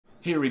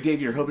Hey everybody, Dave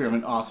here. Hope you're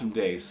having an awesome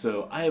day.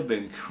 So I have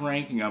been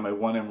cranking on my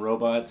 1M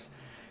robots,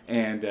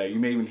 and you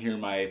may even hear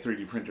my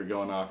 3D printer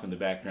going off in the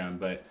background.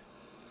 But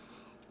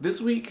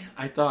this week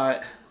I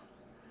thought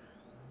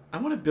I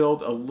want to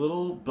build a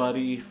little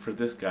buddy for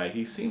this guy.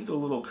 He seems a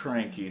little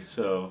cranky,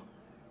 so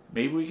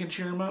maybe we can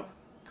cheer him up?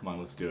 Come on,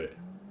 let's do it.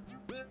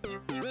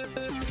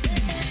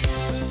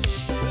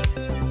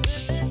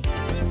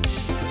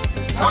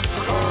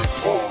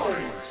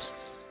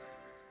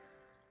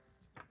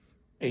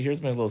 Hey,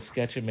 here's my little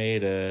sketch I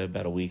made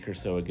about a week or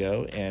so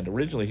ago, and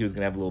originally he was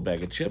going to have a little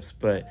bag of chips,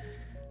 but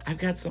I've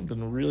got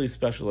something really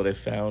special that I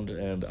found,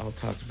 and I'll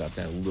talk about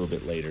that a little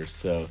bit later.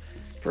 So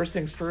first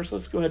things first,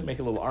 let's go ahead and make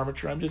a little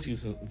armature. I'm just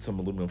using some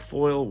aluminum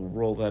foil. We'll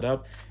roll that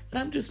up, and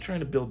I'm just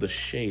trying to build the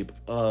shape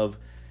of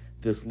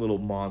this little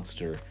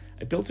monster.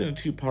 I built it in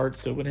two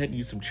parts, so I went ahead and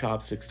used some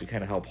chopsticks to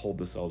kind of help hold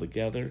this all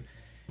together,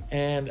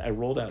 and I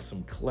rolled out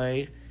some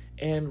clay,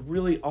 and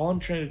really all I'm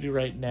trying to do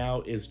right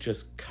now is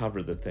just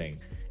cover the thing.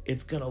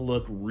 It's gonna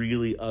look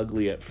really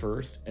ugly at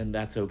first, and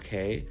that's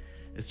okay.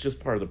 It's just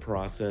part of the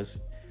process.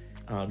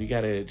 You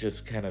gotta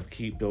just kind of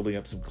keep building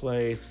up some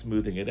clay,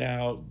 smoothing it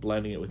out,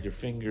 blending it with your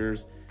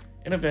fingers,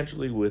 and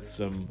eventually with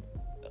some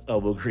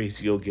elbow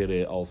grease, you'll get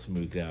it all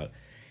smoothed out.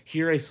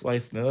 Here I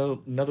sliced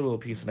another little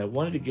piece, and I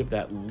wanted to give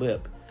that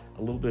lip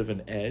a little bit of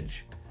an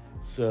edge.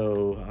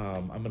 So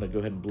I'm gonna go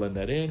ahead and blend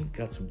that in.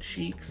 Got some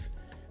cheeks,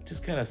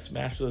 just kind of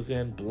smash those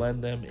in,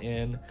 blend them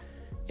in.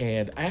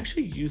 And I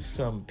actually used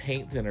some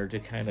paint thinner to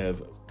kind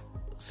of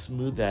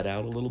smooth that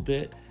out a little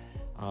bit,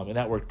 and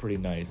that worked pretty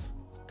nice.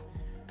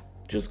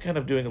 Just kind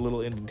of doing a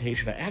little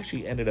indentation. I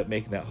actually ended up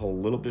making that hole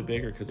a little bit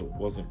bigger because it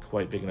wasn't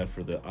quite big enough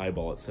for the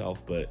eyeball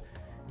itself, but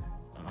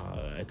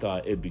I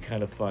thought it'd be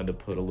kind of fun to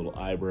put a little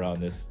eyebrow on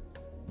this,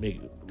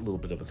 make a little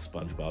bit of a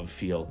SpongeBob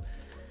feel.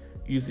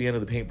 Use the end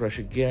of the paintbrush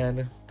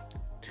again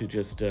to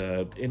just do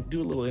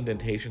a little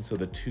indentation so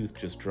the tooth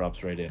just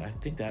drops right in. I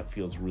think that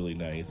feels really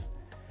nice.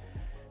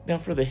 Now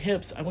for the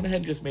hips, I went ahead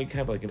and just made kind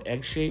of like an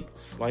egg shape,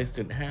 sliced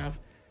it in half,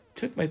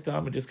 took my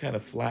thumb and just kind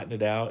of flattened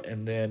it out,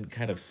 and then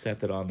kind of set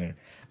that on there.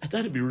 I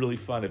thought it'd be really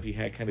fun if he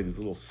had kind of these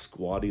little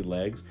squatty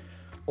legs,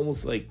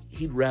 almost like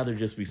he'd rather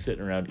just be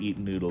sitting around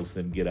eating noodles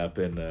than get up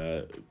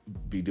and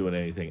be doing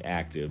anything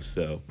active.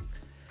 So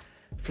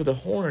for the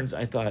horns,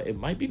 I thought it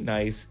might be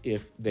nice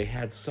if they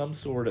had some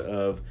sort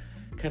of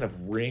kind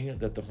of ring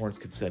that the horns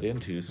could set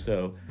into.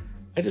 So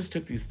I just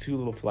took these two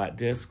little flat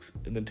discs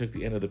and then took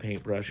the end of the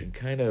paintbrush and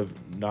kind of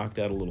knocked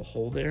out a little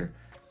hole there.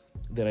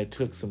 Then I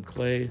took some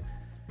clay.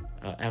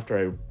 After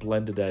I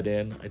blended that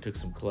in, I took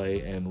some clay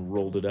and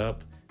rolled it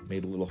up,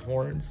 made little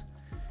horns,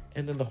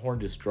 and then the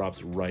horn just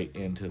drops right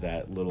into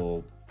that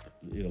little,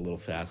 little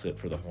facet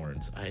for the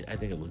horns. I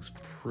think it looks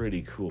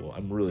pretty cool.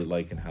 I'm really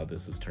liking how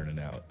this is turning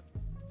out.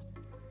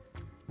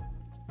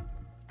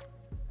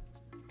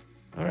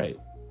 All right,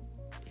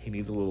 he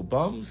needs a little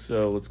bum,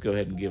 so let's go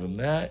ahead and give him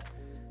that.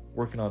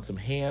 Working on some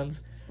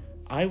hands.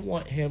 I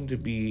want him to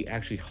be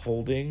actually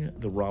holding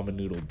the ramen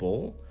noodle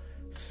bowl.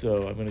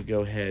 So I'm gonna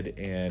go ahead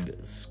and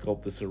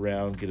sculpt this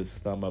around, get his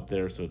thumb up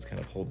there so it's kind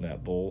of holding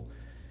that bowl.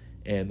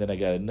 And then I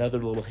got another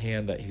little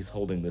hand that he's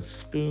holding this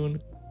spoon.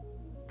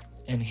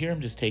 And here I'm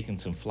just taking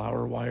some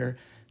flour wire.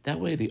 That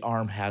way the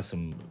arm has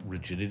some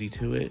rigidity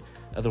to it.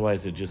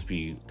 Otherwise it'd just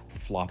be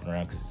flopping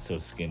around because it's so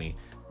skinny.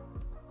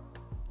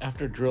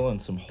 After drilling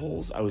some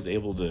holes, I was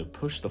able to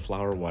push the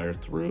flour wire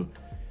through,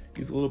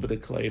 use a little bit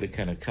of clay to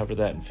kind of cover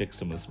that and fix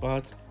some of the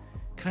spots,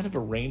 kind of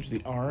arrange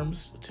the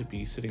arms to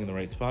be sitting in the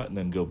right spot, and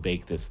then go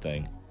bake this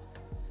thing.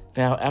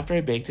 Now, after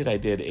I baked it, I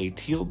did a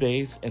teal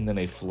base and then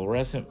a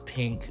fluorescent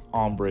pink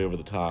ombre over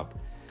the top.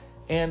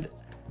 And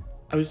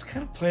I was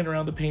kind of playing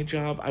around the paint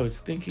job. I was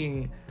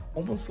thinking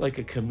almost like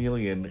a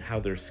chameleon,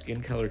 how their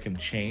skin color can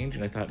change.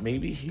 And I thought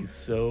maybe he's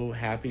so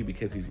happy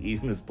because he's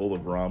eating this bowl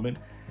of ramen,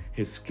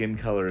 his skin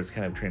color is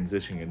kind of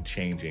transitioning and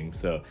changing.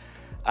 So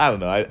I don't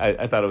know,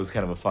 I thought it was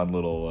kind of a fun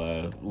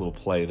little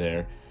play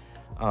there.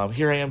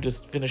 Here I am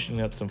just finishing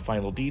up some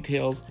final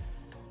details,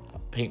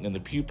 painting in the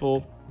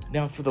pupil.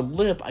 Now for the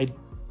lip, I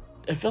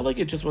felt like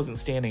it just wasn't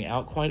standing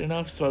out quite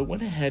enough, so I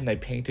went ahead and I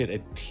painted a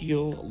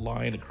teal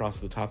line across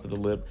the top of the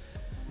lip,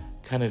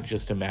 kind of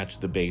just to match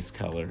the base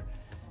color.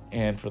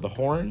 And for the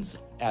horns,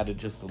 added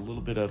just a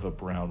little bit of a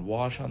brown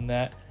wash on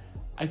that.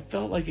 I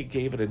felt like it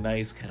gave it a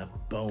nice kind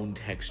of bone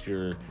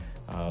texture,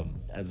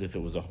 as if it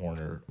was a horn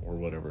or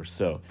whatever.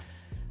 So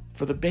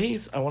for the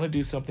base, I want to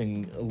do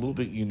something a little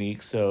bit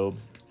unique, so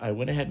I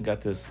went ahead and got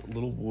this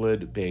little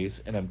wood base,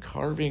 and I'm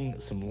carving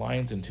some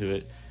lines into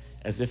it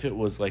as if it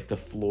was like the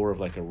floor of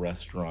like a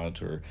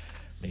restaurant, or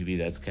maybe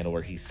that's kind of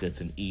where he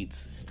sits and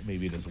eats,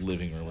 maybe in his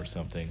living room or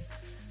something.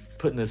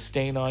 Putting this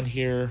stain on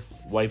here,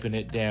 wiping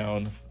it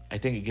down. I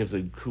think it gives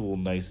a cool,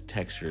 nice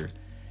texture.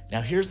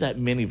 Now here's that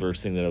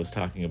mini-verse thing that I was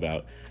talking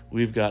about.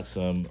 We've got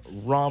some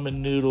ramen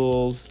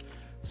noodles,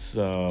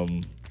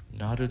 some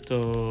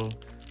Naruto,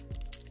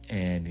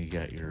 and you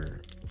got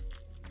your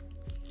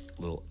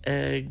little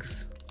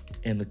eggs.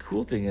 And the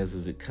cool thing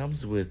is it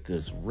comes with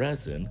this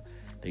resin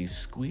that you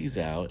squeeze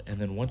out, and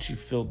then once you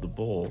filled the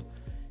bowl,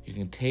 you you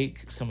can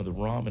take some of the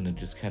ramen and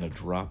just kind of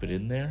drop it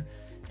in there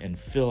and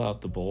fill out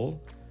the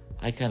bowl.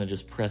 I kind of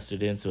just pressed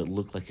it in so it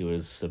looked like it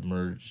was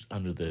submerged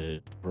under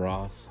the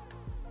broth.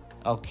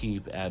 I'll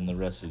keep adding the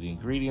rest of the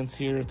ingredients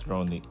here,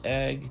 throw in the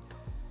egg,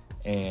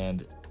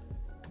 and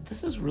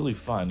this is really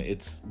fun.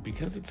 It's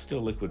because it's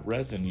still liquid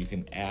resin, you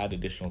can add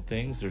additional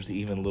things. There's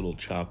even little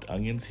chopped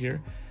onions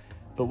here.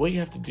 But what you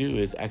have to do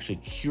is actually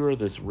cure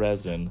this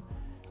resin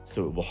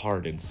so it will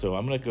harden. So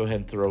I'm gonna go ahead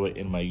and throw it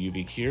in my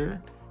UV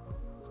cure,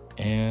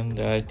 and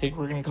I think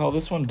we're gonna call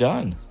this one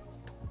done.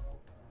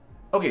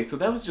 Okay, so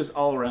that was just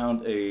all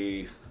around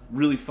a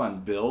really fun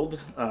build,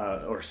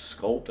 or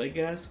sculpt, I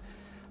guess.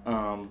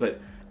 But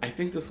I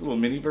think this little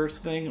mini-verse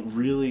thing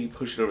really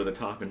pushed it over the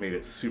top and made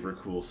it super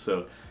cool.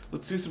 So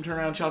let's do some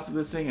turnaround shots of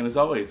this thing, and as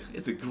always,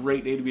 it's a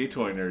great day to be a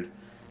toy nerd.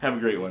 Have a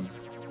great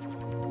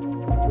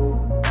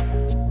one.